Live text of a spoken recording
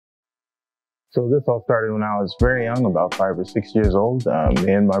So this all started when I was very young, about 5 or 6 years old.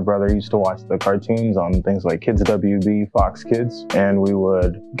 Me and my brother used to watch the cartoons on things like Kids WB, Fox Kids, and we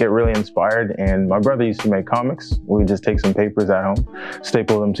would get really inspired. And my brother used to make comics. We would just take some papers at home,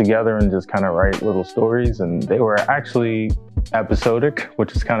 staple them together, and just kind of write little stories. And they were actually episodic,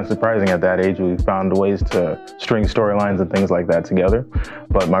 which is kind of surprising at that age. We found ways to string storylines and things like that together.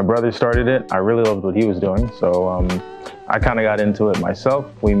 But my brother started it. I really loved what he was doing, so I kind of got into it myself.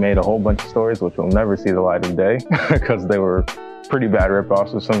 We made a whole bunch of stories which will never see the light of day because they were pretty bad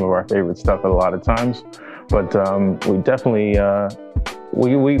ripoffs of some of our favorite stuff at a lot of times. But we definitely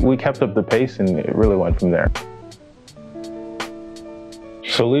we kept up the pace, and it really went from there.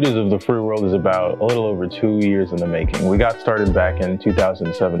 So Leaders of the Free World is about a little over 2 years in the making. We got started back in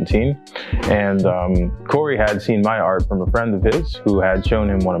 2017, and Corey had seen my art from a friend of his who had shown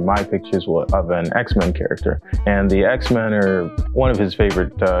him one of my pictures of an X-Men character. And the X-Men are one of his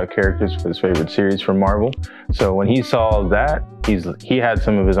favorite characters for his favorite series from Marvel. So when he saw that, he had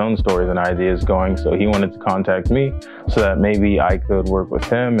some of his own stories and ideas going, so he wanted to contact me so that maybe I could work with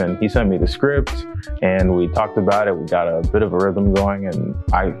him. And he sent me the script, and we talked about it. We got a bit of a rhythm going, and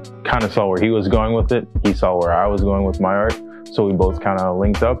I kind of saw where he was going with it. He saw where I was going with my art. So we both kind of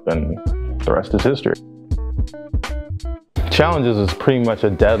linked up, and the rest is history. Challenges is pretty much a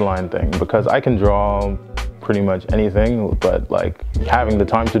deadline thing because I can draw pretty much anything, but like having the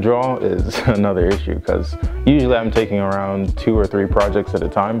time to draw is another issue because usually I'm taking around 2 or 3 projects at a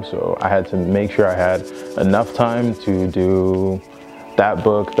time. So I had to make sure I had enough time to do that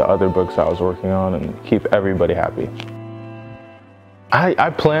book, the other books I was working on, and keep everybody happy.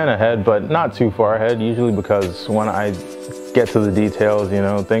 I plan ahead, but not too far ahead, usually because when I get to the details, you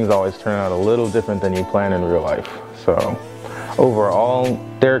know, things always turn out a little different than you plan in real life. So overall,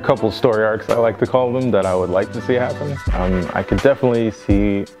 there are a couple story arcs, I like to call them, that I would like to see happen. I could definitely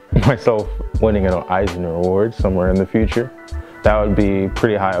see myself winning an Eisner Award somewhere in the future. That would be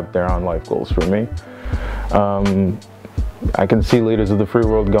pretty high up there on life goals for me. I can see Leaders of the Free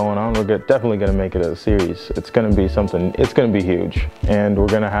World going on. We're definitely going to make it a series. It's going to be something, it's going to be huge. And we're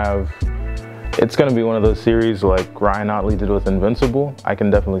going to have, it's going to be one of those series like Ryan Ottley did with Invincible. I can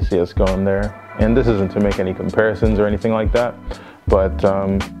definitely see us going there. And this isn't to make any comparisons or anything like that, but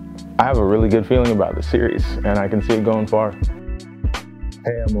I have a really good feeling about the series, and I can see it going far.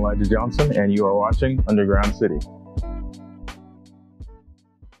 Hey, I'm Elijah Johnson, and you are watching Underground City.